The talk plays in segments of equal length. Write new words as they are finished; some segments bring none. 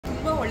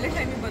ಒಳ್ಳೆ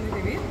ಟೈಮಿಗೆ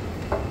ಬಂದಿದ್ದೀವಿ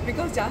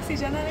ಬಿಕಾಸ್ ಜಾಸ್ತಿ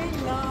ಜನನೇ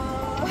ಇಲ್ಲ.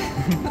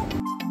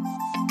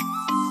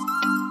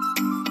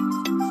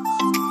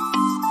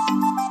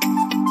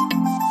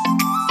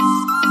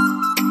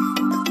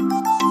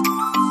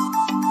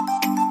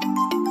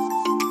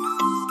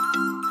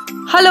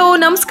 ಹಲೋ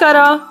ನಮಸ್ಕಾರ.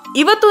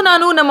 ಇವತ್ತು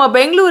ನಾನು ನಮ್ಮ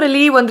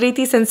ಬೆಂಗಳೂರಲ್ಲಿ ಒಂದು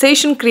ರೀತಿ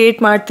ಸೆನ್ಸೇಷನ್ ಕ್ರಿಯೇಟ್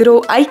ಮಾಡ್ತಿರೋ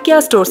ಐಕಿಯಾ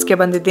ಸ್ಟೋರ್ಸ್ಗೆ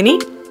ಬಂದಿದ್ದೀನಿ.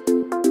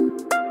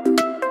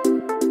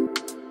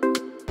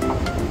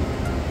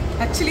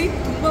 ಆ್ಯಕ್ಚುಲಿ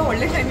ತುಂಬ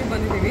ಒಳ್ಳೆ ಟೈಮಿಗೆ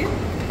ಬಂದಿದ್ದೀವಿ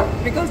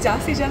ಬಿಕಾಸ್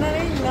ಜಾಸ್ತಿ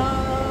ಜನನೇ ಇಲ್ಲ,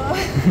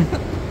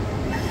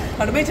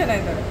 ಕಡಿಮೆ ಜನ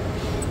ಇದ್ದಾರೆ.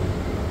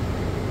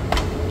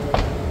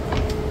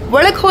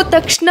 ಒಳಗೆ ಹೋದ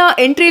ತಕ್ಷಣ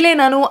ಎಂಟ್ರಿಲೇ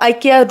ನಾನು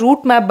ಐಕಿಯಾ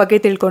ರೂಟ್ ಮ್ಯಾಪ್ ಬಗ್ಗೆ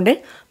ತಿಳ್ಕೊಂಡೆ.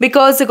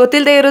 ಬಿಕಾಸ್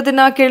ಗೊತ್ತಿಲ್ಲದೆ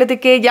ಇರೋದನ್ನ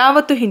ಕೇಳೋದಕ್ಕೆ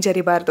ಯಾವತ್ತೂ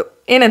ಹಿಂಜರಿಬಾರ್ದು.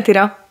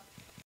 ಏನಂತೀರಾ?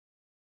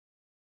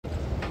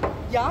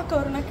 ಯಾಕೆ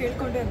ಅವ್ರನ್ನ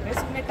ಕೇಳ್ಕೊಂಡೆ ಅಂದರೆ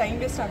ಸುಮ್ಮನೆ ಟೈಮ್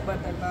ವೇಸ್ಟ್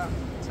ಆಗಬಾರ್ದಲ್ವಾ,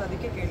 ಸೊ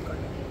ಅದಕ್ಕೆ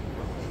ಕೇಳ್ಕೊಂಡೆ.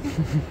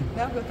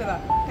 ನಾವು ಗೊತ್ತಲ್ಲ,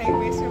 ಟೈಮ್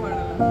ವೇಸ್ಟೇ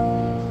ಮಾಡಲ್ಲ.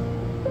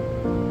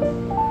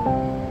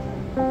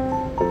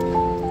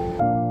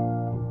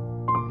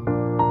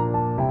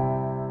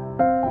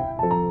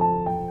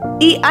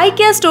 ಈ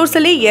ಐಕಿಯಾ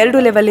ಸ್ಟೋರ್ಸಲ್ಲಿ 2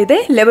 ಲೆವೆಲ್ ಇದೆ.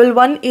 Level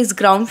 1 is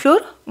ground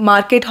floor,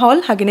 market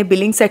ಹಾಲ್, ಹಾಗೆಯೇ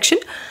billing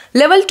section.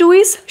 Level 2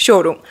 is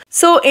showroom.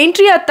 So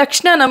entry ಆದ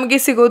ತಕ್ಷಣ ನಮಗೆ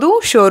ಸಿಗೋದು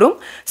ಶೋರೂಮ್.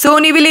 ಸೊ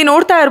ನೀವಿಲ್ಲಿ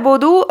ನೋಡ್ತಾ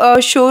ಇರ್ಬೋದು,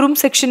 ಶೋರೂಮ್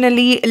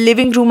ಸೆಕ್ಷನಲ್ಲಿ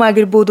ಲಿವಿಂಗ್ ರೂಮ್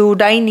ಆಗಿರ್ಬೋದು,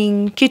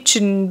 dining,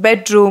 kitchen,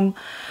 bedroom,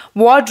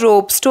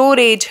 wardrobe,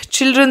 storage,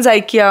 children's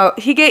IKEA,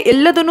 ಹೀಗೆ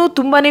ಎಲ್ಲದನ್ನು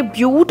ತುಂಬಾ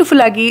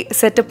ಬ್ಯೂಟಿಫುಲ್ ಆಗಿ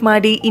ಸೆಟಪ್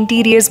ಮಾಡಿ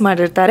ಇಂಟೀರಿಯರ್ಸ್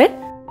ಮಾಡಿರ್ತಾರೆ.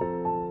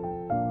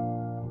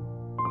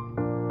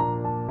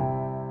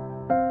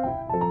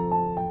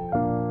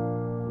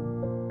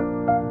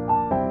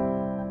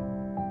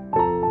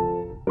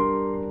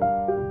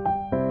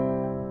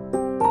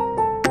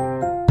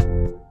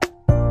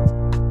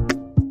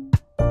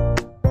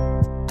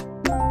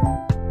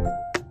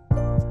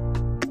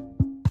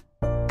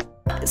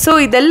 ಸೊ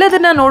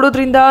ಇದೆಲ್ಲದನ್ನ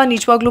ನೋಡೋದ್ರಿಂದ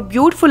ನಿಜವಾಗ್ಲೂ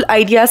ಬ್ಯೂಟಿಫುಲ್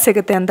ಐಡಿಯಾ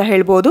ಸಿಗುತ್ತೆ ಅಂತ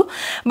ಹೇಳ್ಬೋದು.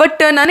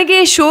 ಬಟ್ ನನಗೆ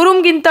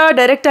ಶೋರೂಮ್ಗಿಂತ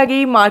ಡೈರೆಕ್ಟಾಗಿ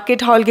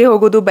ಮಾರ್ಕೆಟ್ ಹಾಲ್ಗೆ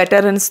ಹೋಗೋದು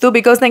ಬೆಟರ್ ಅನಿಸ್ತು.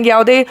 ಬಿಕಾಸ್ ನನಗೆ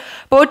ಯಾವುದೇ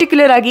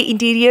ಪರ್ಟಿಕ್ಯುಲರ್ ಆಗಿ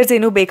ಇಂಟೀರಿಯರ್ಸ್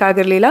ಏನೂ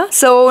ಬೇಕಾಗಿರಲಿಲ್ಲ.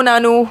 ಸೊ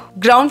ನಾನು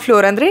ಗ್ರೌಂಡ್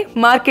ಫ್ಲೋರ್ ಅಂದರೆ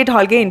ಮಾರ್ಕೆಟ್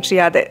ಹಾಲ್ಗೆ ಎಂಟ್ರಿ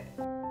ಆದೆ.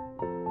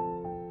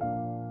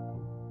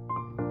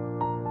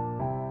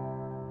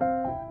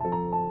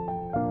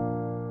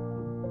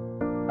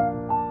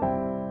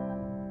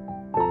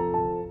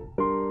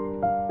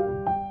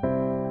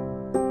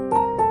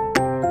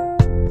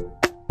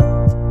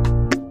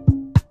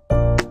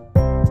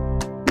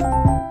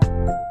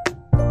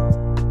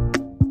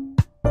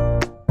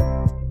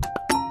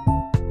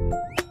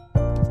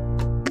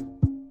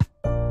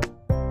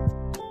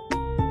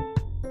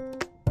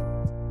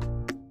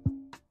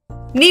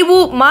 ನೀವು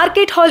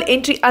ಮಾರ್ಕೆಟ್ ಹಾಲ್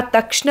ಎಂಟ್ರಿ ಆದ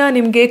ತಕ್ಷಣ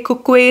ನಿಮಗೆ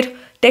cookware,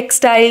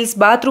 textiles,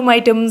 bathroom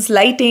items,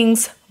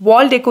 lightings,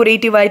 wall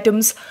decorative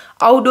items,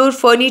 outdoor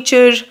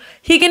furniture,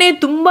 ಹೀಗೇ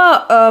ತುಂಬ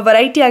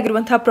ವೆರೈಟಿ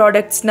ಆಗಿರುವಂಥ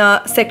ಪ್ರಾಡಕ್ಟ್ಸ್ನ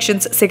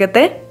ಸೆಕ್ಷನ್ಸ್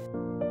ಸಿಗುತ್ತೆ.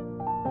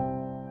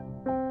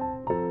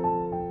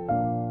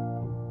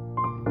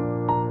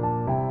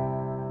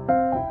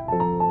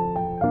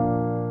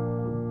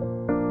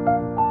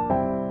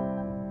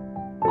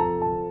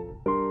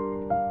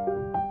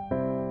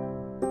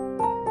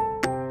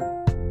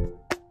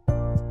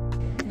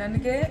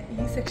 ನನಗೆ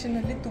ಈ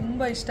ಸೆಕ್ಷನಲ್ಲಿ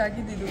ತುಂಬ ಇಷ್ಟ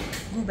ಆಗಿದ್ದು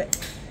ಗೂಬೆ.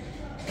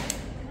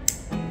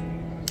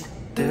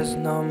 There's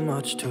not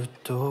much to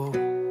do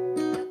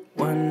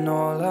when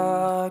all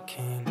I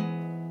can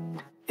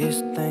is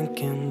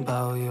thinking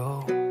about you.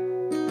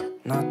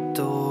 Not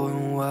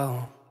doing well,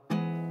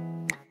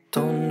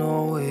 don't know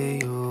where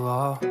you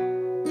are,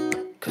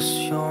 'cause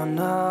you're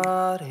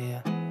not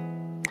here.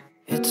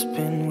 It's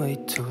been way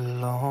too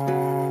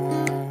long.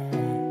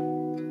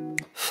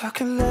 If I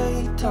could lay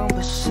down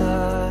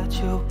beside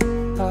you,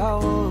 I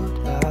would,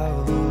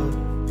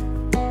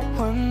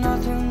 when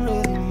nothing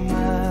really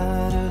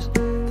matters,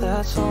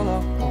 that's all I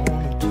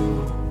wanna do.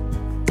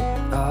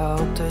 I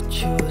hope that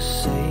you're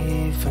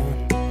safe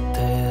and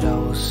that I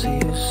will see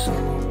you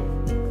soon.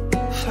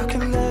 If I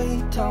could lay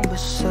down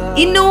beside.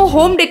 ಇನ್ನು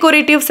home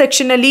decorative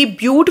ಸೆಕ್ಷನಲ್ಲಿ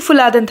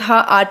beautiful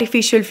ಆದಂತಹ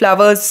artificial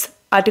flowers,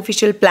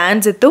 artificial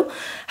plants ಇತ್ತು.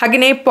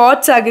 ಹಾಗೆಯೇ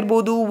pats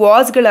ಆಗಿರ್ಬೋದು,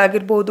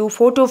 ವಾಸ್ಗಳಾಗಿರ್ಬೋದು,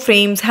 photo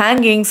frames,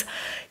 hangings,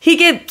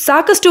 ಹೀಗೆ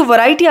ಸಾಕಷ್ಟು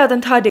variety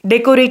ಆದಂತಹ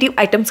decorative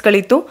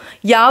ಐಟಮ್ಸ್ಗಳಿತ್ತು.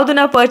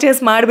 ಯಾವುದನ್ನ ಪರ್ಚೇಸ್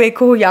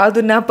ಮಾಡಬೇಕು,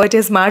 ಯಾವುದನ್ನ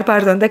ಪರ್ಚೇಸ್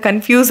ಮಾಡಬಾರ್ದು ಅಂತ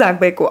ಕನ್ಫ್ಯೂಸ್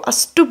ಆಗಬೇಕು,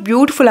 ಅಷ್ಟು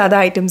ಬ್ಯೂಟಿಫುಲ್ ಆದ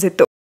ಐಟಮ್ಸ್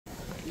ಇತ್ತು.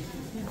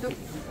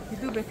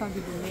 ಇದು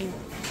ಬೇಕಾಗಿದ್ದು.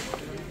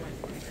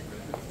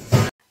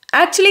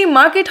 ಆ್ಯಕ್ಚುಲಿ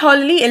ಮಾರ್ಕೆಟ್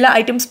ಹಾಲಲ್ಲಿ ಎಲ್ಲ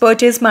ಐಟಮ್ಸ್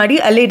ಪರ್ಚೇಸ್ ಮಾಡಿ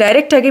ಅಲ್ಲಿ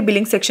ಡೈರೆಕ್ಟಾಗಿ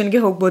billing ಸೆಕ್ಷನ್ಗೆ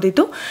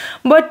ಹೋಗ್ಬೋದಿತ್ತು.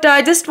 But I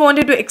just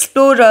wanted to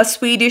explore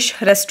Swedish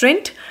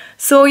restaurant.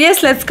 So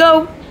S, let's go.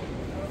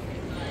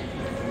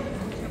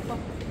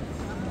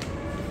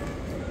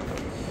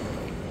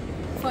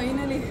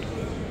 Finally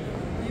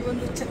ಈ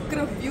ಒಂದು ಚಕ್ರ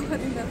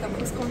ವ್ಯೂಹದಿಂದ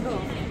ತಪ್ಪಿಸ್ಕೊಂಡು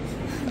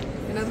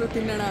ಏನಾದರೂ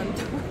ತಿನ್ನೋಣ ಅಂತ.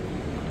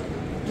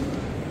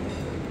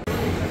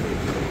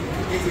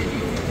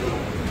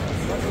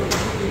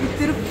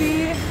 ತಿರುಪತಿ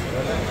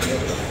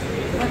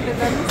ಮತ್ತು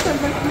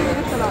ಧರ್ಮಸ್ಥಳದಲ್ಲಿ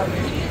ಇರುತ್ತಲ್ಲ,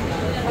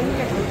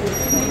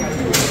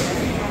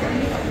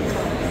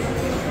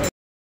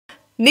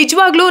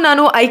 ನಿಜವಾಗ್ಲೂ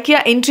ನಾನು ಐಕಿಯಾ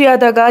ಎಂಟ್ರಿ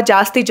ಆದಾಗ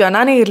ಜಾಸ್ತಿ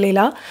ಜನನೇ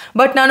ಇರಲಿಲ್ಲ.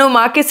 ಬಟ್ ನಾನು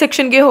ಮಾರ್ಕೆಟ್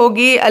ಸೆಕ್ಷನ್ಗೆ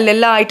ಹೋಗಿ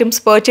ಅಲ್ಲೆಲ್ಲ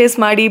ಐಟಮ್ಸ್ ಪರ್ಚೇಸ್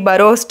ಮಾಡಿ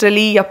ಬರೋ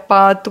ಅಷ್ಟರಲ್ಲಿ ಯಪ್ಪ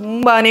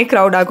ತುಂಬಾ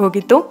ಕ್ರೌಡ್ ಆಗಿ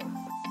ಹೋಗಿತ್ತು.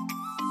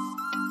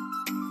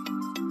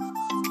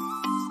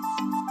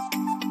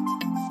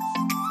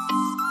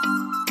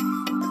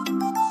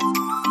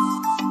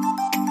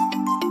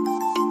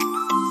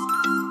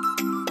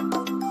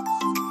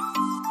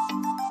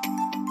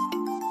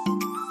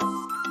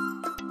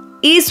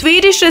 ಈ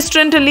ಸ್ವೀಡಿಶ್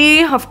ರೆಸ್ಟೋರೆಂಟಲ್ಲಿ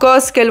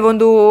ಅಫ್ಕೋರ್ಸ್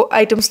ಕೆಲವೊಂದು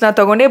ಐಟಮ್ಸ್ನ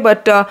ತೊಗೊಂಡೆ.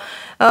 But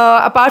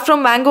apart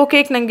from mango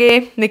cake ನನಗೆ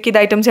ಮಿಕ್ಕಿದ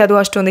ಐಟಮ್ಸ್ ಅದು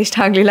ಅಷ್ಟೊಂದು ಇಷ್ಟ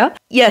ಆಗಲಿಲ್ಲ.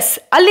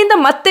 ಅಲ್ಲಿಂದ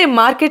ಮತ್ತೆ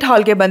ಮಾರ್ಕೆಟ್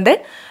ಹಾಲ್ಗೆ ಬಂದೆ.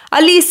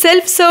 ಅಲ್ಲಿ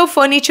self serve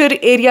furniture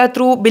area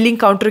through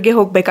billing ಕೌಂಟರ್ಗೆ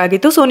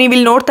ಹೋಗಬೇಕಾಗಿತ್ತು. ಸೊ ನೀವು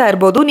ಇಲ್ಲಿ ನೋಡ್ತಾ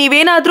ಇರ್ಬೋದು,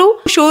 ನೀವೇನಾದರೂ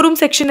ಶೋರೂಮ್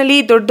ಸೆಕ್ಷನಲ್ಲಿ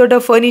ದೊಡ್ಡ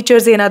ದೊಡ್ಡ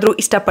ಫರ್ನಿಚರ್ಸ್ ಏನಾದರೂ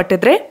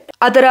ಇಷ್ಟಪಟ್ಟಿದ್ರೆ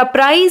ಅದರ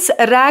ಪ್ರೈಸ್,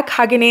 ರ್ಯಾಕ್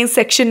ಹಾಗೆಯೇ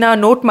ಸೆಕ್ಷನ್ನ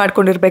ನೋಟ್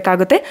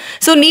ಮಾಡ್ಕೊಂಡಿರ್ಬೇಕಾಗುತ್ತೆ.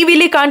 ಸೊ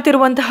ನೀವಿಲ್ಲಿ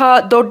ಕಾಣ್ತಿರುವಂತಹ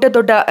ದೊಡ್ಡ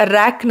ದೊಡ್ಡ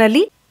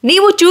ರ್ಯಾಕ್ನಲ್ಲಿ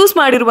ನೀವು ಚೂಸ್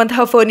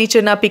ಮಾಡಿರುವಂತಹ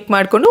ಫರ್ನಿಚರ್ನ ಪಿಕ್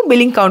ಮಾಡಿಕೊಂಡು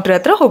ಬಿಲ್ಲಿಂಗ್ ಕೌಂಟರ್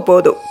ಹತ್ರ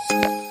ಹೋಗ್ಬೋದು.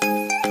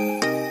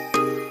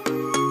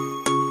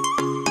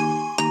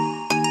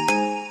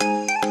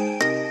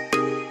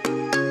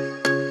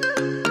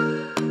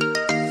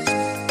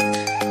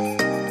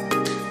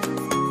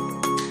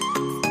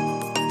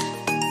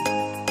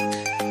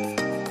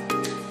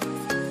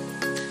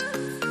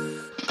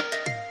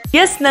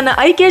 ನನ್ನ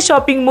ಐಕಿಯಾ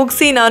ಶಾಪಿಂಗ್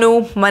ಮುಗಿಸಿ ನಾನು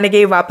ಮನೆಗೆ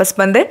ವಾಪಸ್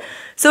ಬಂದೆ.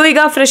 ಸೊ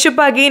ಈಗ ಫ್ರೆಶ್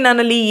ಅಪ್ ಆಗಿ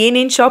ನಾನಲ್ಲಿ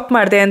ಏನೇನು ಶಾಪ್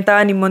ಮಾಡಿದೆ ಅಂತ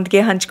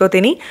ನಿಮ್ಮೊಂದಿಗೆ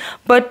ಹಂಚ್ಕೋತೀನಿ.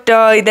 ಬಟ್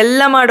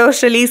ಇದೆಲ್ಲ ಮಾಡೋ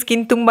ಅಷ್ಟರಲ್ಲಿ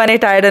ಸ್ಕಿನ್ ತುಂಬಾ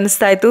ಟಯರ್ಡ್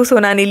ಅನಿಸ್ತಾ ಇತ್ತು. ಸೊ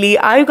ನಾನಿಲ್ಲಿ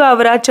ಆಯುಗ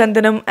ಅವರ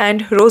ಚಂದನಮ್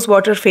and rose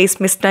water face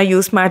ಮಿಸ್ಟ್ನ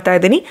use ಮಾಡ್ತಾ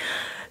ಇದ್ದೀನಿ.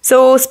 ಸೊ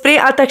ಸ್ಪ್ರೇ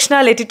ಆದ ತಕ್ಷಣ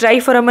let it dry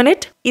for a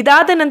minute.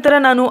 ಇದಾದ ನಂತರ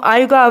ನಾನು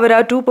ಆಯುಗ ಅವರ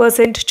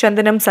 2%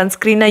 ಚಂದನಮ್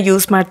ಸನ್ಸ್ಕ್ರೀನ್ನ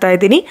ಯೂಸ್ ಮಾಡ್ತಾ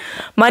ಇದ್ದೀನಿ.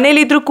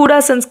 ಮನೇಲಿದ್ರೂ ಕೂಡ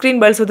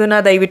ಸನ್ಸ್ಕ್ರೀನ್ ಬಳಸೋದನ್ನ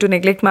ದಯವಿಟ್ಟು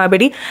ನೆಗ್ಲೆಕ್ಟ್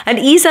ಮಾಡಬೇಡಿ.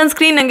 ಆ್ಯಂಡ್ ಈ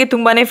ಸನ್ಸ್ಕ್ರೀನ್ ನನಗೆ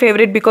ತುಂಬಾ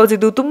ಫೇವ್ರೇಟ್ ಬಿಕಾಸ್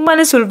ಇದು ತುಂಬಾ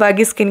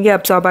ಸುಲಭವಾಗಿ ಸ್ಕಿನ್ಗೆ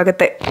ಅಬ್ಸಾರ್ಬ್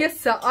ಆಗುತ್ತೆ.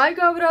 ಆಯುಗ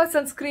ಅವರ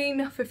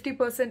ಸನ್ಸ್ಕ್ರೀನ್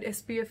 50%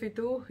 SPF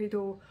ಇತ್ತು.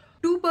 ಇದು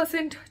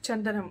 2%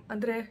 ಚಂದನಮ್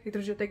ಅಂದರೆ ಇದ್ರ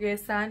ಜೊತೆಗೆ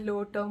ಸ್ಯಾಂಡ್ಲೋ,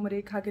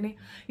 ಟರ್ಮರಿಕ್ ಹಾಗೆಯೇ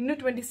ಇನ್ನು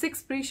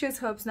 26 ಪ್ರೀಶಿಯಸ್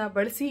ಹರ್ಬ್ಸ್ನ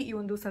ಬಳಸಿ ಈ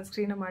ಒಂದು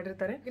ಸನ್ಸ್ಕ್ರೀನ್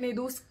ಮಾಡಿರ್ತಾರೆ.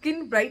 ಇದು ಸ್ಕಿನ್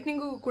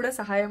ಬ್ರೈಟ್ನಿಂಗು ಕೂಡ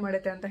ಸಹಾಯ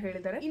ಮಾಡುತ್ತೆ ಅಂತ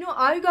ಹೇಳಿದ್ದಾರೆ. ಇನ್ನು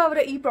ಆಯುಗ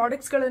ಅವರ ಈ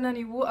ಪ್ರಾಡಕ್ಟ್ಸ್ಗಳನ್ನ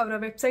ನೀವು ಅವರ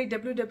ವೆಬ್ಸೈಟ್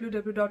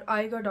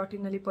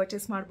www.ayuga.in ನಲ್ಲಿ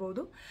ಪರ್ಚೇಸ್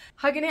ಮಾಡಬಹುದು.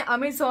 ಹಾಗೆಯೇ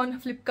ಅಮೆಝಾನ್,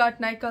 ಫ್ಲಿಪ್ಕಾರ್ಟ್,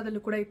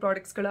 ನೈಕಾದಲ್ಲೂ ಕೂಡ ಈ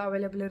ಪ್ರಾಡಕ್ಟ್ಸ್ಗಳು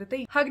ಅವೈಲೇಬಲ್ ಇರುತ್ತೆ.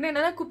 ಹಾಗೆಯೇ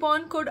ನನ್ನ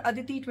ಕೂಪಾನ್ ಕೋಡ್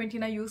Aditi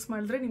 20ನ ಯೂಸ್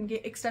ಮಾಡಿದ್ರೆ ನಿಮಗೆ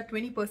ಎಕ್ಸ್ಟ್ರಾ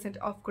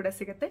 20% ಆಫ್ ಕೂಡ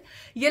ಸಿಗುತ್ತೆ.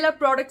 ಎಲ್ಲ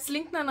ಪ್ರಾಡಕ್ಟ್ಸ್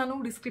ಲಿಂಕ್ನ ನಾನು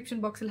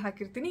ಡಿಸ್ಕ್ರಿಪ್ಷನ್ ಬಾಕ್ಸಲ್ಲಿ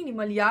ಹಾಕಿರ್ತೀನಿ.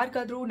 ನಿಮ್ಮಲ್ಲಿ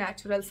ಯಾರಿಗಾದ್ರೂ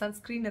ನ್ಯಾಚುರಲ್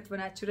ಸನ್ಸ್ಕ್ರೀನ್ ಅಥವಾ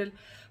ನ್ಯಾಚುರಲ್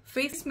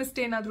ಫೇಸ್ ಮಿಸ್ಟ್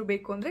ಏನಾದರೂ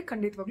ಬೇಕು ಅಂದರೆ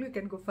ಖಂಡಿತವಾಗ್ಲೂ you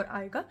can go for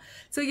Ayuga.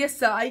 So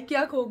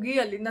ಐಕಿಯಾಗೆ ಹೋಗಿ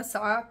ಅಲ್ಲಿಂದ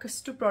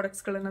ಸಾಕಷ್ಟು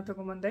ಪ್ರಾಡಕ್ಟ್ಸ್ಗಳನ್ನು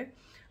ತೊಗೊಂಬಂದೆ.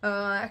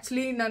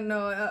 ಆ್ಯಕ್ಚುಲಿ ನಾನು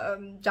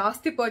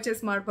ಜಾಸ್ತಿ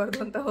ಪರ್ಚೇಸ್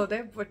ಮಾಡಬಾರ್ದು ಅಂತ ಹೋದೆ,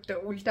 ಬಟ್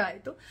ಉಲ್ಟಾ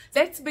ಆಯಿತು.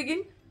 Let's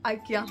begin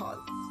IKEA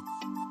hall.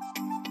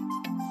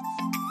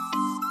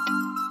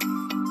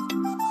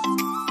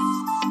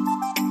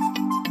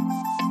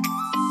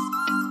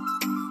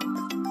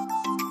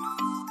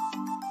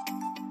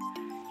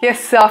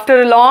 After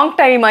a long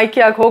time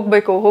ಐಕಿಯಾಗೆ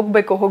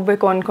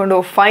ಹೋಗಬೇಕು ಅಂದ್ಕೊಂಡು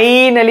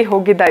ಫೈನಲಿ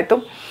ಹೋಗಿದ್ದಾಯಿತು.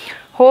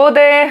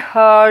 ಹೋದೆ.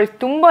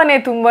 ತುಂಬಾ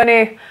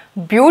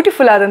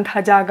ಬ್ಯೂಟಿಫುಲ್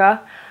ಆದಂತಹ ಜಾಗ.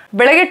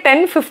 ಬೆಳಗ್ಗೆ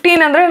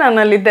 10:15 ಅಂದರೆ ನಾನು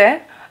ಅಲ್ಲಿದ್ದೆ.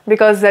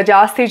 ಬಿಕಾಸ್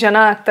ಜಾಸ್ತಿ ಜನ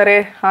ಆಗ್ತಾರೆ,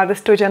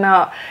 ಆದಷ್ಟು ಜನ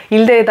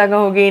ಇಲ್ಲದೆ ಇದ್ದಾಗ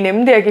ಹೋಗಿ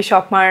ನೆಮ್ಮದಿಯಾಗಿ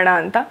ಶಾಪ್ ಮಾಡೋಣ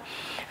ಅಂತ.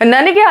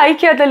 ನನಗೆ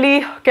ಐಕಿಯಾದಲ್ಲಿ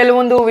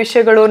ಕೆಲವೊಂದು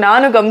ವಿಷಯಗಳು,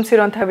 ನಾನು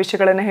ಗಮನಿಸಿರುವಂತಹ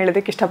ವಿಷಯಗಳನ್ನು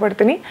ಹೇಳೋದಕ್ಕೆ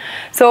ಇಷ್ಟಪಡ್ತೀನಿ.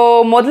 ಸೊ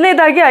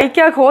ಮೊದಲನೇದಾಗಿ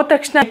ಐಕಿಯಾಗೆ ಹೋದ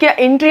ತಕ್ಷಣ, ಐಕಿಯಾ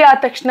ಎಂಟ್ರಿ ಆದ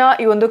ತಕ್ಷಣ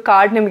ಈ ಒಂದು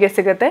ಕಾರ್ಡ್ ನಿಮಗೆ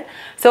ಸಿಗುತ್ತೆ.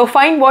 So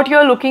find what you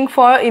are looking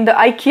for in the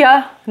IKEA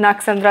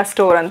Nagasandra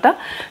store ಅಂತ.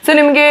 ಸೊ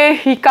ನಿಮಗೆ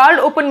ಈ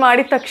ಕಾರ್ಡ್ ಓಪನ್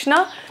ಮಾಡಿದ ತಕ್ಷಣ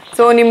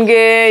ಸೊ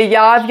ನಿಮಗೆ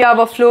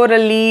ಯಾವ್ಯಾವ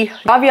ಫ್ಲೋರಲ್ಲಿ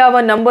ಯಾವ್ಯಾವ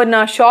ನಂಬರ್ನ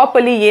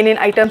ಶಾಪಲ್ಲಿ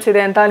ಏನೇನು ಐಟಮ್ಸ್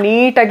ಇದೆ ಅಂತ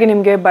ನೀಟಾಗಿ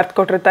ನಿಮಗೆ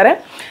ಬರ್ದುಕೊಟ್ಟಿರ್ತಾರೆ.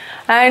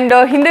 ಆ್ಯಂಡ್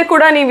ಹಿಂದೆ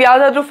ಕೂಡ ನೀವು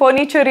ಯಾವುದಾದ್ರೂ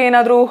ಫರ್ನಿಚರ್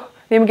ಏನಾದರೂ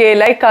ನಿಮಗೆ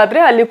ಲೈಕ್ ಆದರೆ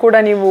ಅಲ್ಲಿ ಕೂಡ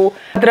ನೀವು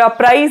ಅದರ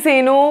ಪ್ರೈಸ್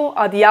ಏನು,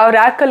 ಅದು ಯಾವ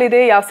ರ್ಯಾಕಲ್ಲಿದೆ,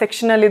 ಯಾವ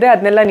ಸೆಕ್ಷನಲ್ಲಿದೆ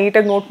ಅದನ್ನೆಲ್ಲ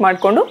ನೀಟಾಗಿ ನೋಟ್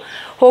ಮಾಡಿಕೊಂಡು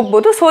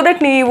ಹೋಗ್ಬೋದು. ಸೊ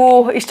ದಟ್ ನೀವು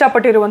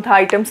ಇಷ್ಟಪಟ್ಟಿರುವಂಥ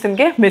ಐಟಮ್ಸ್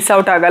ನಿಮಗೆ ಮಿಸ್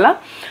ಔಟ್ ಆಗಲ್ಲ.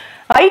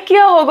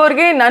 ಐಕಿಯಾ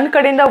ಹೋಗೋರಿಗೆ ನನ್ನ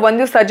ಕಡೆಯಿಂದ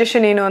ಒಂದು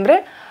ಸಜೆಷನ್ ಏನು ಅಂದರೆ,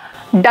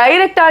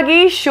 ಡೈರೆಕ್ಟಾಗಿ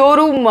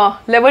ಶೋರೂಮ್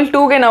ಲೆವೆಲ್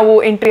 2ಗೆ ನಾವು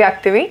ಎಂಟ್ರಿ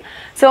ಆಗ್ತೀವಿ.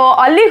 ಸೊ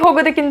ಅಲ್ಲಿಗೆ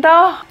ಹೋಗೋದಕ್ಕಿಂತ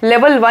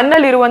ಲೆವೆಲ್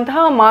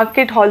 1ನಲ್ಲಿರುವಂತಹ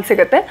ಮಾರ್ಕೆಟ್ ಹಾಲ್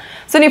ಸಿಗುತ್ತೆ.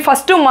 ಸೊ ನೀವು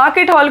ಫಸ್ಟು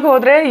ಮಾರ್ಕೆಟ್ ಹಾಲ್ಗೆ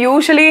ಹೋದರೆ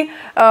ಯೂಶಲಿ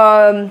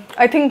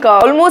ಐ ಥಿಂಕ್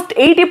ಆಲ್ಮೋಸ್ಟ್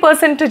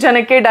 80%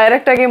 ಜನಕ್ಕೆ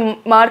ಡೈರೆಕ್ಟಾಗಿ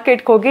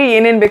ಮಾರ್ಕೆಟ್ಗೆ ಹೋಗಿ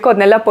ಏನೇನು ಬೇಕೋ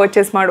ಅದನ್ನೆಲ್ಲ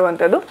ಪರ್ಚೇಸ್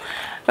ಮಾಡುವಂಥದ್ದು.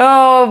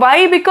 ವೈ?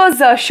 ಬಿಕಾಸ್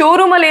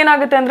ಶೋರೂಮಲ್ಲಿ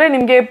ಏನಾಗುತ್ತೆ ಅಂದರೆ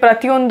ನಿಮಗೆ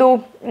ಪ್ರತಿಯೊಂದು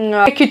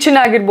ಕಿಚನ್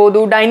ಆಗಿರ್ಬೋದು,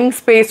 ಡೈನಿಂಗ್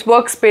ಸ್ಪೇಸ್,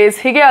 ವರ್ಕ್ ಸ್ಪೇಸ್,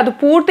 ಹೀಗೆ ಅದು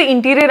ಪೂರ್ತಿ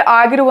ಇಂಟೀರಿಯರ್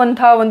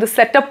ಆಗಿರುವಂತಹ ಒಂದು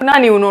ಸೆಟಪ್ನ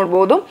ನೀವು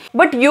ನೋಡ್ಬೋದು.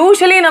 ಬಟ್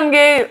ಯೂಶಲಿ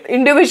ನಮಗೆ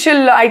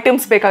ಇಂಡಿವಿಜುವಲ್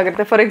ಐಟಮ್ಸ್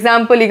ಬೇಕಾಗುತ್ತೆ. ಫಾರ್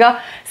ಎಕ್ಸಾಂಪಲ್ ಈಗ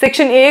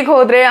ಸೆಕ್ಷನ್ ಎಗೆ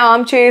ಹೋದರೆ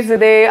ಆರ್ಮ್ ಚೇರ್ಸ್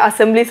ಇದೆ,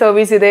 ಅಸೆಂಬ್ಲಿ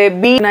ಸರ್ವಿಸ್ ಇದೆ,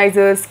 ಬಿ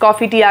ನೈಸರ್ಸ್,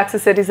 ಕಾಫಿ ಟೀ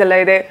ಆಕ್ಸೆಸರೀಸ್ ಎಲ್ಲ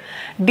ಇದೆ.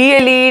 ಡಿ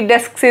ಅಲ್ಲಿ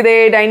ಡೆಸ್ಕ್ಸ್ ಇದೆ,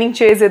 ಡೈನಿಂಗ್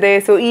ಚೇರ್ಸ್ ಇದೆ.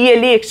 ಸೊ ಇ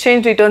ಅಲ್ಲಿ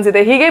ಎಕ್ಸ್ಚೇಂಜ್ ರಿಟರ್ನ್ಸ್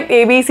ಇದೆ. ಹೀಗೆ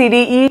ABCD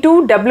E to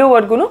W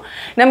ವರ್ಗೂ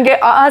ನಮಗೆ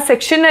ಆ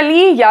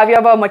ಸೆಕ್ಷನಲ್ಲಿ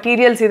ಯಾವ್ಯಾವ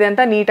ಮಟೀರಿಯಲ್ಸ್ ಇದೆ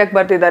ಅಂತ ನೀಟಾಗಿ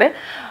ಬರ್ತಿದ್ದಾರೆ.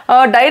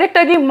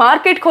 ಡೈರೆಕ್ಟಾಗಿ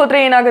ಮಾರ್ಕೆಟ್ಗೆ ಹೋದರೆ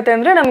ಏನಾಗುತ್ತೆ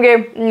ಅಂದರೆ ನಮಗೆ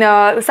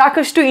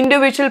ಸಾಕಷ್ಟು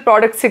ಇಂಡಿವಿಜುವಲ್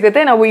ಪ್ರಾಡಕ್ಟ್ಸ್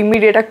ಸಿಗುತ್ತೆ, ನಾವು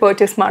ಇಮಿಡಿಯೇಟಾಗಿ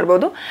ಪರ್ಚೇಸ್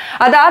ಮಾಡ್ಬೋದು.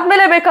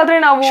 ಅದಾದಮೇಲೆ ಬೇಕಾದರೆ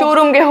ನಾವು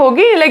ಶೋರೂಮ್ಗೆ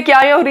ಹೋಗಿ ಲೈಕ್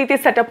ಯಾವ್ಯಾವ ರೀತಿ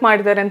ಸೆಟಪ್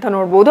ಮಾಡಿದ್ದಾರೆ ಅಂತ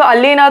ನೋಡ್ಬೋದು.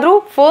 ಅಲ್ಲೇನಾದರೂ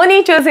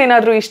ಫರ್ನಿಚರ್ಸ್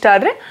ಏನಾದರೂ ಇಷ್ಟ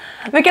ಆದರೆ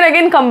we can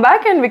again come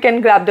back and we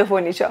can grab the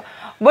furniture.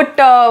 But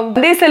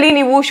ಒಂದೇ ಸಲ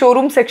ನೀವು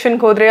ಶೋರೂಮ್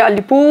ಸೆಕ್ಷನ್ಗೆ ಹೋದರೆ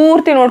ಅಲ್ಲಿ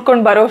ಪೂರ್ತಿ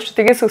ನೋಡ್ಕೊಂಡು ಬರೋ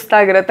ಅಷ್ಟೊತ್ತಿಗೆ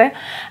ಸುಸ್ತಾಗಿರುತ್ತೆ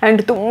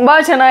ಆ್ಯಂಡ್ ತುಂಬ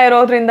ಜನ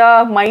ಇರೋದ್ರಿಂದ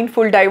ಮೈಂಡ್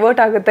ಫುಲ್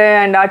ಡೈವರ್ಟ್ ಆಗುತ್ತೆ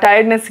ಆ್ಯಂಡ್ ಆ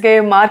ಟೈರ್ಡ್ನೆಸ್ಗೆ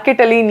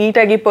ಮಾರ್ಕೆಟಲ್ಲಿ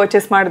ನೀಟಾಗಿ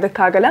ಪರ್ಚೇಸ್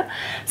ಮಾಡೋದಕ್ಕಾಗಲ್ಲ.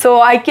 ಸೊ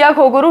ಐಕಿಯಾಗೆ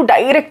ಹೋಗೋರು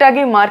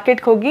ಡೈರೆಕ್ಟಾಗಿ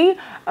ಮಾರ್ಕೆಟ್ಗೆ ಹೋಗಿ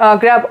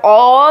grab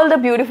all the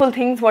beautiful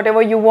things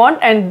whatever you want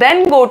and then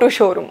go to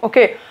showroom.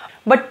 Okay,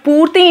 but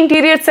ಪೂರ್ತಿ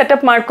ಇಂಟೀರಿಯರ್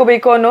ಸೆಟಪ್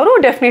ಮಾಡ್ಕೋಬೇಕು ಅನ್ನೋರು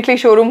ಡೆಫಿನೆಟ್ಲಿ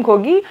ಶೋರೂಮ್ಗೆ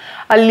ಹೋಗಿ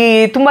ಅಲ್ಲಿ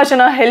ತುಂಬ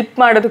ಜನ ಹೆಲ್ಪ್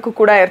ಮಾಡೋದಕ್ಕೂ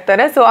ಕೂಡ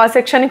ಇರ್ತಾರೆ. ಸೊ ಆ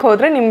ಸೆಕ್ಷನ್ಗೆ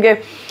ಹೋದರೆ ನಿಮಗೆ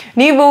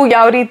ನೀವು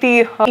ಯಾವ ರೀತಿ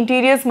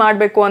ಇಂಟೀರಿಯರ್ಸ್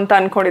ಮಾಡಬೇಕು ಅಂತ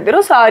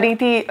ಅಂದ್ಕೊಂಡಿದ್ದೀರೋ ಸೊ ಆ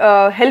ರೀತಿ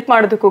ಹೆಲ್ಪ್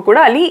ಮಾಡೋದಕ್ಕೂ ಕೂಡ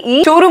ಅಲ್ಲಿ ಈ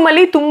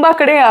ಶೋರೂಮಲ್ಲಿ ತುಂಬ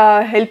ಕಡೆ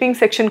ಹೆಲ್ಪಿಂಗ್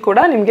ಸೆಕ್ಷನ್ ಕೂಡ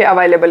ನಿಮಗೆ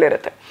ಅವೈಲೇಬಲ್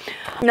ಇರುತ್ತೆ.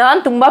 ನಾನು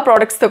ತುಂಬ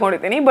ಪ್ರಾಡಕ್ಟ್ಸ್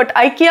ತೊಗೊಂಡಿದ್ದೀನಿ ಬಟ್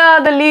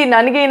ಐಕಿಯಾದಲ್ಲಿ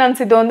ನನಗೆ ಏನು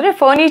ಅನಿಸಿದ್ದು ಅಂದರೆ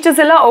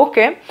ಫರ್ನಿಚರ್ಸ್ ಎಲ್ಲ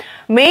ಓಕೆ,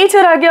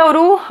 ಮೇಜರ್ ಆಗಿ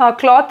ಅವರು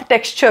ಕ್ಲಾತ್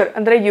ಟೆಕ್ಸ್ಚರ್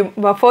ಅಂದರೆ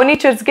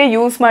ಫರ್ನಿಚರ್ಸ್ಗೆ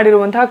ಯೂಸ್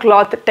ಮಾಡಿರುವಂತಹ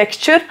ಕ್ಲಾತ್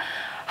ಟೆಕ್ಸ್ಚರ್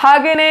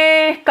ಹಾಗೆಯೇ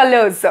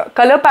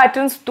ಕಲರ್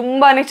ಪ್ಯಾಟರ್ನ್ಸ್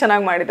ತುಂಬಾ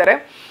ಚೆನ್ನಾಗಿ ಮಾಡಿದ್ದಾರೆ.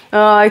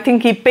 ಐ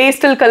ಥಿಂಕ್ ಈ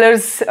ಪೇಸ್ಟಲ್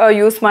ಕಲರ್ಸ್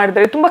ಯೂಸ್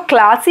ಮಾಡಿದ್ದಾರೆ, ತುಂಬ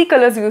ಕ್ಲಾಸಿ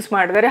ಕಲರ್ಸ್ ಯೂಸ್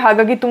ಮಾಡಿದ್ದಾರೆ,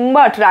 ಹಾಗಾಗಿ ತುಂಬ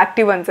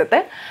ಅಟ್ರಾಕ್ಟಿವ್ ಅನಿಸುತ್ತೆ.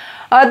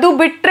 ಅದು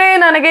ಬಿಟ್ಟರೆ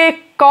ನನಗೆ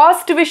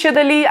ಕಾಸ್ಟ್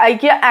ವಿಷಯದಲ್ಲಿ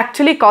ಐಕಿಯಾ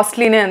ಆ್ಯಕ್ಚುಲಿ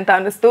ಕಾಸ್ಟ್ಲಿನೇ ಅಂತ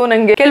ಅನ್ನಿಸ್ತು.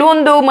 ನನಗೆ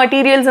ಕೆಲವೊಂದು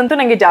ಮಟೀರಿಯಲ್ಸ್ ಅಂತೂ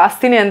ನನಗೆ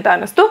ಜಾಸ್ತಿನೇ ಅಂತ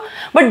ಅನ್ನಿಸ್ತು,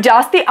 ಬಟ್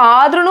ಜಾಸ್ತಿ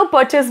ಆದ್ರೂ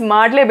ಪರ್ಚೇಸ್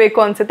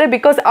ಮಾಡಲೇಬೇಕು ಅನಿಸುತ್ತೆ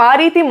ಬಿಕಾಸ್ ಆ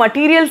ರೀತಿ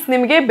ಮಟೀರಿಯಲ್ಸ್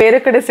ನಿಮಗೆ ಬೇರೆ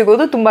ಕಡೆ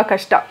ಸಿಗೋದು ತುಂಬ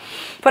ಕಷ್ಟ.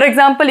 ಫಾರ್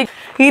ಎಕ್ಸಾಂಪಲ್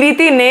ಈ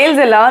ರೀತಿ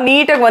ನೇಲ್ಸ್ ಎಲ್ಲ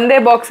ನೀಟಾಗಿ ಒಂದೇ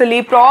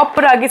ಬಾಕ್ಸಲ್ಲಿ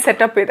ಪ್ರಾಪರಾಗಿ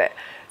ಸೆಟಪ್ ಇದೆ.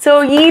 ಸೊ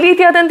ಈ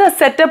ರೀತಿಯಾದಂಥ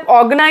ಸೆಟಪ್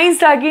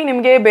ಆರ್ಗನೈಸ್ಡ್ ಆಗಿ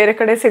ನಿಮಗೆ ಬೇರೆ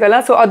ಕಡೆ ಸಿಗಲ್ಲ.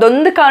 ಸೊ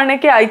ಅದೊಂದು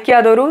ಕಾರಣಕ್ಕೆ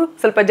ಐಕಿಯಾದವರು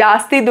ಸ್ವಲ್ಪ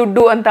ಜಾಸ್ತಿ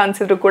ದುಡ್ಡು ಅಂತ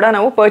ಅನಿಸಿದ್ರು ಕೂಡ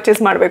ನಾವು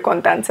ಪರ್ಚೇಸ್ ಮಾಡಬೇಕು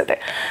ಅಂತ ಅನಿಸುತ್ತೆ.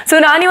 ಸೊ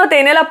ನಾನಿವತ್ತು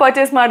ಏನೆಲ್ಲ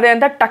ಪರ್ಚೇಸ್ ಮಾಡಿದೆ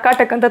ಅಂತ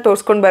ಟಕ್ ಅಂತ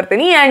ತೋರಿಸ್ಕೊಂಡು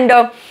ಬರ್ತೀನಿ. ಆ್ಯಂಡ್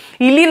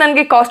ಇಲ್ಲಿ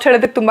ನನಗೆ ಕಾಸ್ಟ್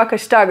ಹೇಳೋದಕ್ಕೆ ತುಂಬ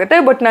ಕಷ್ಟ ಆಗುತ್ತೆ,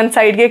 ಬಟ್ ನಾನು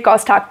ಸೈಡ್ಗೆ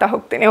ಕಾಸ್ಟ್ ಹಾಕ್ತಾ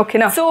ಹೋಗ್ತೀನಿ,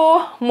 ಓಕೆನಾ. ಸೊ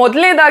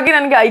ಮೊದಲನೇದಾಗಿ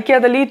ನನಗೆ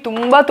ಐಕಿಯಾದಲ್ಲಿ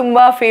ತುಂಬ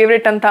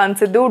ಫೇವ್ರೇಟ್ ಅಂತ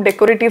ಅನಿಸಿದ್ದು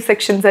ಡೆಕೋರೇಟಿವ್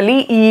ಸೆಕ್ಷನ್ಸಲ್ಲಿ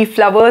ಈ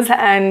ಫ್ಲವರ್ಸ್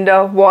ಆ್ಯಂಡ್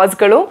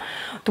ವಾಸ್ಗಳು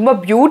ತುಂಬ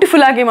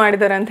ಬ್ಯೂಟಿಫುಲ್ ಆಗಿ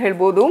ಮಾಡಿದ್ದಾರೆ ಅಂತ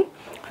ಹೇಳ್ಬೋದು.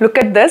 ಲುಕ್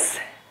ಎಟ್ ದಿಸ್,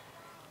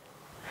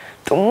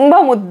 ತುಂಬ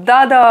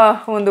ಮುದ್ದಾದ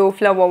ಒಂದು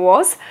ಫ್ಲವರ್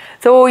ವಾಸ್.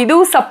 ಸೊ ಇದು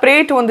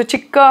ಸಪ್ರೇಟ್ ಒಂದು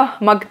ಚಿಕ್ಕ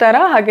ಮಗ್ ಥರ,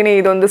 ಹಾಗೆಯೇ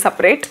ಇದೊಂದು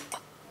ಸಪ್ರೇಟ್,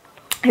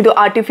 ಇದು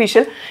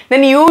ಆರ್ಟಿಫಿಷಿಯಲ್.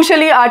 ನಾನು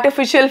ಯೂಶಲಿ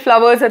ಆರ್ಟಿಫಿಷಿಯಲ್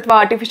ಫ್ಲವರ್ಸ್ ಅಥವಾ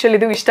ಆರ್ಟಿಫಿಷಿಯಲ್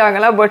ಇದು ಇಷ್ಟ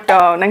ಆಗಲ್ಲ, ಬಟ್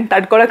ನಂಗೆ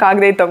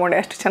ತಡ್ಕೊಳಕ್ಕಾಗದೆ ಇದು ತೊಗೊಂಡೆ,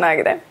 ಅಷ್ಟು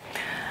ಚೆನ್ನಾಗಿದೆ.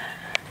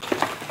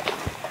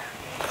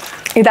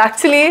 ಇದು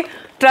ಆ್ಯಕ್ಚುಲಿ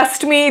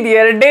ಟ್ರಸ್ಟ್ ಮೀ ಇದು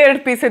ಎರಡೇ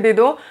ಪೀಸ್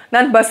ಇದ್ದಿದ್ದು.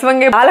 ನಾನು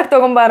ಬಸವಂಗೆ 4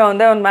 ತೊಗೊಂಬಾರೋ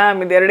ಅಂದೆ, ಅವ್ನು ಮ್ಯಾಮ್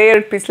ಇದು ಎರಡೇ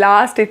ಪೀಸ್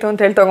ಲಾಸ್ಟ್ ಇತ್ತು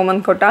ಅಂತ ಹೇಳಿ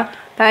ತೊಗೊಂಬಂದು ಕೊಟ್ಟ.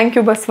 Thank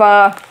you Basava.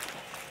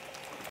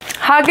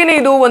 ಹಾಗೆಯೇ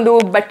ಇದು ಒಂದು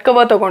ಬೆಡ್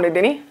ಕವರ್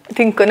ತೊಗೊಂಡಿದ್ದೀನಿ. ಐ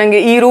ಥಿಂಕ್ ನನಗೆ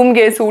ಈ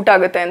ರೂಮ್ಗೆ ಸೂಟ್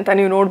ಆಗುತ್ತೆ ಅಂತ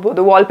ನೀವು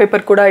ನೋಡ್ಬೋದು,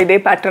 ವಾಲ್ಪೇಪರ್ ಕೂಡ ಇದೇ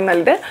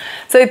ಪ್ಯಾಟರ್ನಲ್ಲಿದೆ.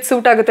 ಸೊ ಇದು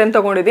ಸೂಟ್ ಆಗುತ್ತೆ ಅಂತ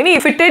ತೊಗೊಂಡಿದ್ದೀನಿ.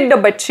 ಫಿಟೆಡ್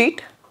ಬೆಡ್ಶೀಟ್,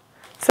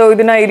 ಸೊ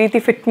ಇದನ್ನು ಈ ರೀತಿ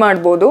ಫಿಟ್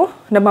ಮಾಡ್ಬೋದು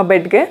ನಮ್ಮ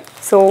ಬೆಡ್ಗೆ.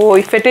 ಸೊ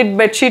ಈ ಫಿಟೆಡ್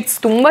ಬೆಡ್ಶೀಟ್ಸ್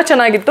ತುಂಬ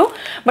ಚೆನ್ನಾಗಿತ್ತು,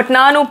 ಬಟ್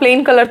ನಾನು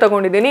ಪ್ಲೇನ್ ಕಲರ್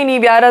ತೊಗೊಂಡಿದ್ದೀನಿ.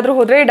 ನೀವು ಯಾರಾದರೂ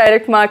ಹೋದರೆ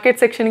ಡೈರೆಕ್ಟ್ ಮಾರ್ಕೆಟ್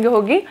ಸೆಕ್ಷನ್ಗೆ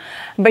ಹೋಗಿ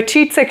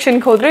ಬೆಡ್ಶೀಟ್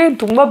ಸೆಕ್ಷನ್ಗೆ ಹೋದರೆ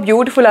ತುಂಬ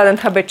ಬ್ಯೂಟಿಫುಲ್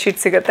ಆದಂಥ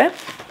ಬೆಡ್ಶೀಟ್ ಸಿಗುತ್ತೆ.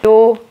 So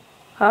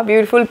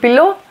beautiful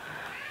pillow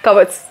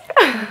covers.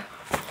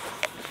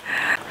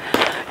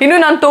 ಇನ್ನು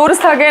ನಾನು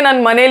ತೋರಿಸ್ದ ಹಾಗೆ ನನ್ನ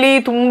ಮನೇಲಿ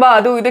ತುಂಬ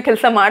ಅದು ಇದು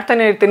ಕೆಲಸ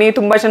ಮಾಡ್ತಾನೆ ಇರ್ತೀನಿ.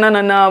 ತುಂಬ ಜನ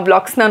ನನ್ನ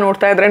ವ್ಲಾಗ್ಸ್ನ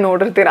ನೋಡ್ತಾ ಇದ್ರೆ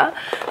ನೋಡಿರ್ತೀರಾ.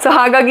 ಸೊ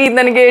ಹಾಗಾಗಿ ಇದು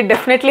ನನಗೆ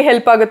ಡೆಫಿನೆಟ್ಲಿ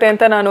ಹೆಲ್ಪ್ ಆಗುತ್ತೆ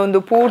ಅಂತ ನಾನು ಒಂದು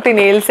ಪೂರ್ತಿ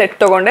ನೇಲ್ ಸೆಟ್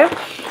ತೊಗೊಂಡೆ.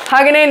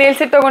 ಹಾಗೆಯೇ ನೇಲ್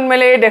ಸೆಟ್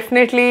ತೊಗೊಂಡ್ಮೇಲೆ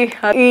ಡೆಫಿನೆಟ್ಲಿ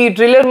ಈ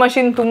ಡ್ರಿಲ್ಲರ್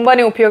ಮಷಿನ್ ತುಂಬಾ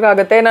ಉಪಯೋಗ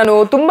ಆಗುತ್ತೆ. ನಾನು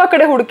ತುಂಬ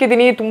ಕಡೆ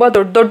ಹುಡುಕಿದ್ದೀನಿ, ತುಂಬ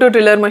ದೊಡ್ಡ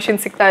ಡ್ರಿಲ್ಲರ್ ಮಷಿನ್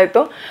ಸಿಗ್ತಾ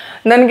ಇತ್ತು.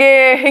 ನನಗೆ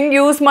ಹೆಂಗೆ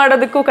ಯೂಸ್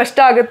ಮಾಡೋದಕ್ಕೂ ಕಷ್ಟ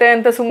ಆಗುತ್ತೆ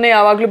ಅಂತ ಸುಮ್ಮನೆ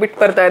ಯಾವಾಗಲೂ ಬಿಟ್ಟು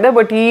ಬರ್ತಾ ಇದೆ.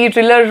 ಬಟ್ ಈ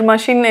ಡ್ರಿಲ್ಲರ್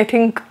ಮಷಿನ್ ಐ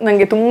ಥಿಂಕ್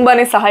ನನಗೆ ತುಂಬಾ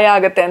ಸಹಾಯ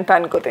ಆಗುತ್ತೆ ಅಂತ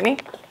ಅನ್ಕೋತೀನಿ.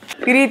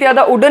 ಈ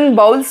ರೀತಿಯಾದ ವುಡನ್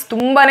ಬೌಲ್ಸ್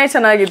ತುಂಬಾ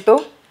ಚೆನ್ನಾಗಿತ್ತು.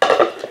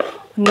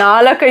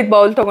 4-5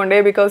 ಬೌಲ್ ತೊಗೊಂಡೆ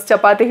ಬಿಕಾಸ್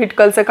ಚಪಾತಿ ಹಿಟ್ಟು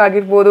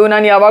ಕಲ್ಸೋಕ್ಕಾಗಿರ್ಬೋದು,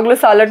 ನಾನು ಯಾವಾಗಲೂ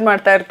ಸಾಲಡ್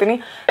ಮಾಡ್ತಾ ಇರ್ತೀನಿ.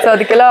 ಸೊ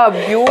ಅದಕ್ಕೆಲ್ಲ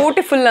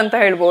ಬ್ಯೂಟಿಫುಲ್ ಅಂತ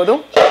ಹೇಳ್ಬೋದು.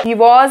 ಈ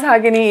ವಾಸ್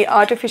ಹಾಗೆಯೇ ಈ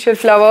artificial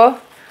flower,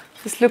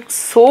 this look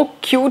so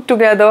cute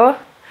together.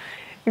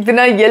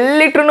 ಇದನ್ನು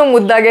ಎಲ್ಲಿಟ್ರೂ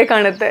ಮುದ್ದಾಗೆ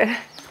ಕಾಣುತ್ತೆ.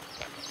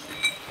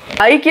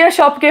 ಐಕಿಯಾ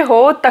ಶಾಪ್ಗೆ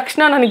ಹೋದ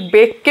ತಕ್ಷಣ ನನಗೆ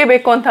ಬೇಕೇ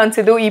ಬೇಕು ಅಂತ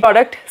ಅನಿಸಿದ್ದು ಈ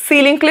ಪ್ರಾಡಕ್ಟ್,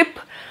 ಸೀಲಿಂಗ್ ಕ್ಲಿಪ್.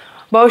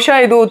 ಬಹುಶಃ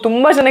ಇದು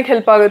ತುಂಬ ಜನಕ್ಕೆ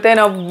ಹೆಲ್ಪ್ ಆಗುತ್ತೆ.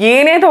 ನಾವು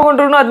ಏನೇ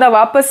ತೊಗೊಂಡ್ರು ಅದನ್ನ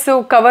ವಾಪಸ್ಸು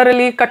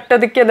ಕವರಲ್ಲಿ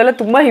ಕಟ್ಟೋದಕ್ಕೆ ಅದೆಲ್ಲ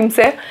ತುಂಬ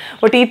ಹಿಂಸೆ.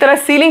 ಬಟ್ ಈ ಥರ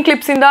ಸೀಲಿಂಗ್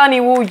ಕ್ಲಿಪ್ಸಿಂದ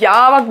ನೀವು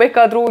ಯಾವಾಗ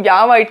ಬೇಕಾದರೂ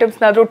ಯಾವ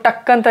ಐಟಮ್ಸ್ನಾದರೂ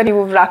ಟಕ್ ಅಂತ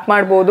ನೀವು ರ್ಯಾಕ್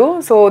ಮಾಡ್ಬೋದು.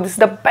 So this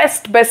the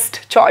best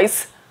choice.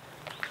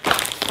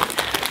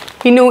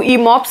 ಇನ್ನು ಈ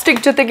ಮಾಪ್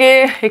ಸ್ಟಿಕ್ ಜೊತೆಗೆ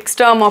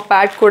ಎಕ್ಸ್ಟ್ರಾ ಮಾಪ್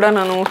ಪ್ಯಾಡ್ ಕೂಡ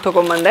ನಾನು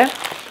ತೊಗೊಂಬಂದೆ.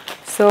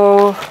 ಸೊ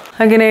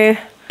ಹಾಗೆಯೇ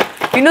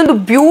ಇನ್ನೊಂದು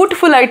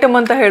ಬ್ಯೂಟಿಫುಲ್ ಐಟಮ್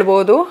ಅಂತ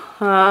ಹೇಳ್ಬೋದು.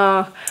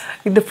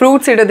 ಇದು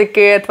ಫ್ರೂಟ್ಸ್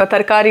ಇಡೋದಕ್ಕೆ ಅಥವಾ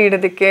ತರಕಾರಿ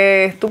ಇಡೋದಕ್ಕೆ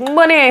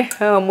ತುಂಬಾ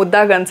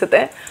ಮುದ್ದಾಗಿ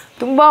ಅನಿಸುತ್ತೆ.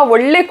 ತುಂಬ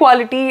ಒಳ್ಳೆ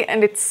quality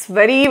and it's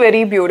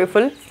very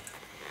beautiful.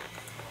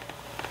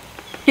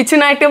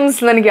 Kitchen items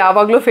ನನಗೆ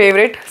ಯಾವಾಗಲೂ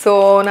ಫೇವ್ರೇಟ್. ಸೊ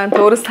ನಾನು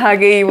ತೋರಿಸ್ದ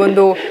ಹಾಗೆ ಈ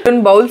ಒಂದು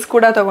ಬೌಲ್ಸ್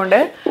ಕೂಡ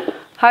ತೊಗೊಂಡೆ.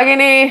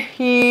 ಹಾಗೆಯೇ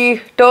ಈ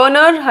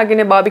ಟರ್ನರ್,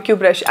 ಹಾಗೆಯೇ ಬಾರ್ಬಿಕ್ಯೂ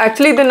ಬ್ರಷ್.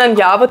 ಆ್ಯಕ್ಚುಲಿ ಇದನ್ನು ನಾನು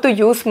ಯಾವತ್ತೂ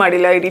ಯೂಸ್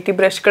ಮಾಡಿಲ್ಲ ಈ ರೀತಿ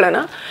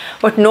ಬ್ರಷ್ಗಳನ್ನು,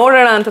 ಬಟ್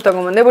ನೋಡೋಣ ಅಂತ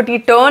ತೊಗೊಂಬಂದೆ. ಬಟ್ ಈ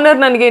ಟರ್ನರ್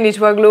ನನಗೆ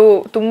ನಿಜವಾಗ್ಲೂ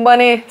ತುಂಬಾ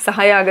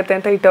ಸಹಾಯ ಆಗುತ್ತೆ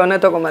ಅಂತ ಈ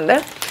ಟರ್ನರ್ ತೊಗೊಂಬಂದೆ.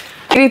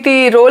 ಈ ರೀತಿ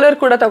ರೋಲರ್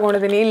ಕೂಡ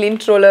ತೊಗೊಂಡಿದ್ದೀನಿ,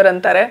 ಲಿಂಟ್ ರೋಲರ್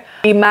ಅಂತಾರೆ.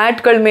 ಈ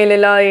ಮ್ಯಾಟ್ಗಳ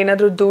ಮೇಲೆಲ್ಲ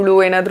ಏನಾದರೂ ಧೂಳು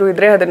ಏನಾದರೂ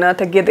ಇದ್ದರೆ ಅದನ್ನು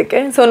ತೆಗೆಯೋದಕ್ಕೆ.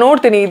 ಸೊ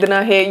ನೋಡ್ತೀನಿ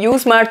ಇದನ್ನು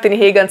ಯೂಸ್ ಮಾಡ್ತೀನಿ,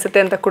 ಹೇಗೆ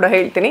ಅನಿಸುತ್ತೆ ಅಂತ ಕೂಡ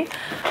ಹೇಳ್ತೀನಿ.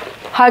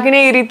 ಹಾಗೆಯೇ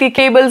ಈ ರೀತಿ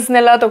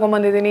ಕೇಬಲ್ಸ್ನೆಲ್ಲ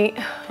ತೊಗೊಂಬಂದಿದ್ದೀನಿ.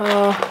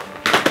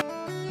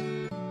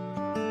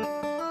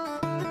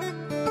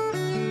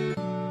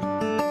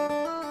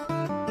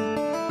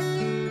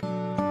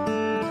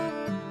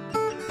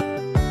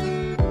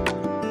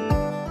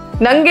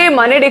 ನನಗೆ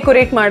ಮನೆ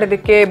ಡೆಕೋರೇಟ್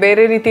ಮಾಡೋದಕ್ಕೆ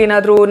ಬೇರೆ ರೀತಿ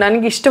ಏನಾದರೂ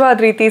ನನಗೆ ಇಷ್ಟವಾದ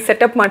ರೀತಿ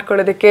ಸೆಟಪ್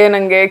ಮಾಡ್ಕೊಳ್ಳೋದಕ್ಕೆ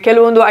ನನಗೆ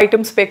ಕೆಲವೊಂದು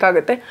ಐಟಮ್ಸ್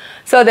ಬೇಕಾಗುತ್ತೆ.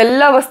 ಸೊ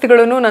ಅದೆಲ್ಲ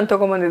ವಸ್ತುಗಳನ್ನು ನಾನು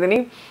ತೊಗೊಂಬಂದಿದ್ದೀನಿ.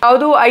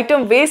 ಯಾವುದು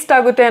ಐಟಮ್ ವೇಸ್ಟ್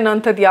ಆಗುತ್ತೆ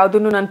ಅನ್ನೋಂಥದ್ದು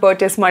ಯಾವುದನ್ನು ನಾನು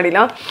ಪರ್ಚೇಸ್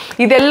ಮಾಡಿಲ್ಲ.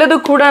 ಇದೆಲ್ಲದೂ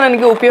ಕೂಡ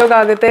ನನಗೆ ಉಪಯೋಗ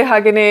ಆಗುತ್ತೆ.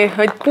 ಹಾಗೆಯೇ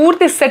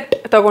ಪೂರ್ತಿ ಸೆಟ್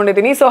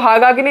ತೊಗೊಂಡಿದ್ದೀನಿ. ಸೊ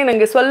ಹಾಗಾಗಿನೇ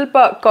ನನಗೆ ಸ್ವಲ್ಪ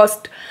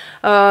ಕಾಸ್ಟ್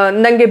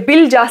ನನಗೆ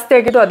ಬಿಲ್ ಜಾಸ್ತಿ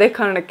ಆಗಿದ್ದು ಅದೇ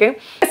ಕಾರಣಕ್ಕೆ.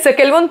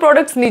 ಕೆಲವೊಂದು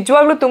ಪ್ರಾಡಕ್ಟ್ಸ್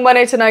ನಿಜವಾಗ್ಲೂ ತುಂಬಾ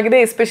ಚೆನ್ನಾಗಿದೆ.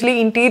 ಎಸ್ಪೆಷಲಿ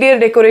ಇಂಟೀರಿಯರ್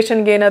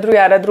ಡೆಕೋರೇಷನ್ಗೆ ಏನಾದರೂ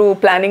ಯಾರಾದರೂ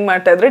ಪ್ಲಾನಿಂಗ್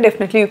ಮಾಡ್ತಾ ಇದ್ರೆ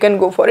definitely you can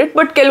go for it.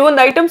 But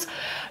ಕೆಲವೊಂದು ಐಟಮ್ಸ್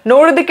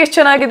ನೋಡೋದಕ್ಕೆ ಎಷ್ಟು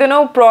ಚೆನ್ನಾಗಿದೆನೋ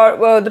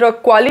ಅದರ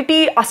ಕ್ವಾಲಿಟಿ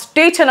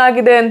ಅಷ್ಟೇ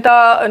ಚೆನ್ನಾಗಿದೆ ಅಂತ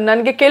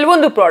ನನಗೆ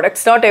ಕೆಲವೊಂದು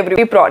products, not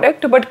every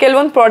product, but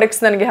ಕೆಲವೊಂದು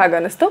ಪ್ರಾಡಕ್ಟ್ಸ್ ನನಗೆ ಹಾಗೆ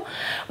ಅನ್ನಿಸ್ತು.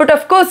 ಬಟ್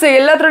ಅಫ್ಕೋರ್ಸ್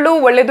ಎಲ್ಲದರಲ್ಲೂ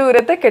ಒಳ್ಳೆಯದು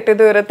ಇರುತ್ತೆ,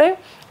 ಕೆಟ್ಟದ್ದು ಇರುತ್ತೆ,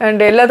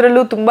 ಆ್ಯಂಡ್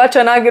ಎಲ್ಲದರಲ್ಲೂ ತುಂಬ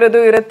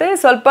ಚೆನ್ನಾಗಿರೋದು ಇರುತ್ತೆ.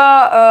 ಸ್ವಲ್ಪ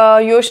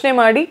ಯೋಚನೆ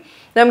ಮಾಡಿ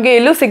ನಮಗೆ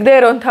ಎಲ್ಲೂ ಸಿಗದೇ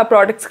ಇರುವಂಥ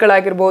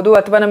ಪ್ರಾಡಕ್ಟ್ಸ್ಗಳಾಗಿರ್ಬೋದು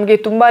ಅಥವಾ ನಮಗೆ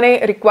ತುಂಬಾ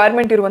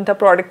ರಿಕ್ವೈರ್ಮೆಂಟ್ ಇರುವಂಥ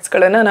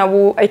ಪ್ರಾಡಕ್ಟ್ಸ್ಗಳನ್ನು ನಾವು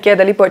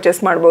ಐಕಿಯಾದಲ್ಲಿ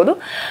ಪರ್ಚೇಸ್ ಮಾಡ್ಬೋದು.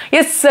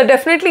 S,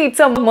 definitely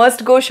it's a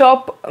must go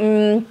shop.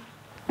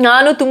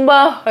 ನಾನು ತುಂಬ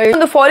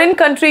ಒಂದು ಫಾರಿನ್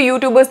ಕಂಟ್ರಿ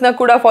ಯೂಟ್ಯೂಬರ್ಸ್ನ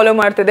ಕೂಡ ಫಾಲೋ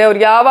ಮಾಡ್ತಿದ್ದೆ. ಅವ್ರು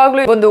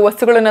ಯಾವಾಗಲೂ ಒಂದು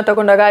ವಸ್ತುಗಳನ್ನು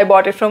ತಗೊಂಡಾಗ I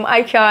bought it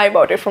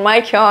from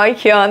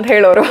IKEA ಅಂತ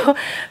ಹೇಳೋರು.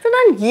 ಸೊ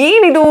ನಾನು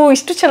ಏನಿದು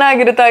ಇಷ್ಟು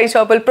ಚೆನ್ನಾಗಿರುತ್ತಾ ಈ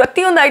ಶಾಪಲ್ಲಿ,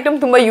 ಪ್ರತಿಯೊಂದು ಐಟಮ್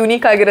ತುಂಬ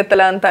ಯೂನಿಕ್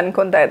ಆಗಿರುತ್ತಲ್ಲ ಅಂತ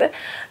ಅನ್ಕೊತಾ ಇದೆ.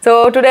 So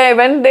today I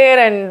went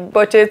there and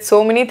purchase so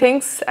many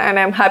things and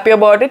I am happy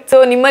about it. So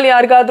ನಿಮ್ಮಲ್ಲಿ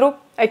ಯಾರಿಗಾದರೂ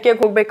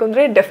ಐಕಿಯಾಗೆ ಹೋಗಬೇಕು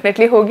ಅಂದರೆ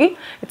ಡೆಫಿನೆಟ್ಲಿ ಹೋಗಿ.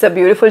 It's a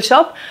beautiful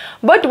shop.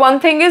 But one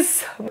thing is,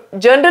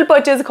 general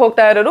ಪರ್ಚೇಸ್ಗೆ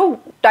ಹೋಗ್ತಾ ಇರೋರು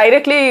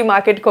ಡೈರೆಕ್ಟ್ಲಿ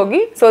ಮಾರ್ಕೆಟ್ಗೆ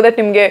ಹೋಗಿ, ಸೊ ದಟ್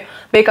ನಿಮಗೆ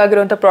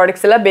ಬೇಕಾಗಿರುವಂಥ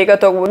ಪ್ರಾಡಕ್ಟ್ಸ್ ಎಲ್ಲ ಬೇಗ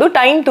ತೊಗೋಬೋದು,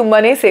 ಟೈಮ್ ತುಂಬಾ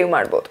ಸೇವ್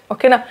ಮಾಡ್ಬೋದು.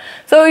 ಓಕೆನಾ?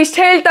 ಸೊ ಇಷ್ಟು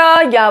ಹೇಳ್ತಾ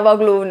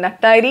ಯಾವಾಗಲೂ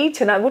ನಗ್ತಾ ಇರಿ,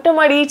 ಚೆನ್ನಾಗಿ ಊಟ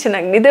ಮಾಡಿ,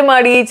 ಚೆನ್ನಾಗಿ ನಿದ್ದೆ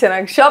ಮಾಡಿ,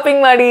 ಚೆನ್ನಾಗಿ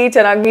ಶಾಪಿಂಗ್ ಮಾಡಿ,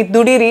 ಚೆನ್ನಾಗಿ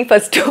ದುಡೀರಿ.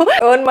 ಫಸ್ಟು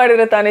ಅರ್ನ್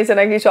ಮಾಡಿರೋ ತಾನೇ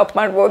ಚೆನ್ನಾಗಿ ಶಾಪ್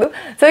ಮಾಡ್ಬೋದು.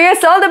 So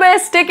S, all the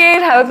best, take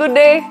care, have a good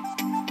day.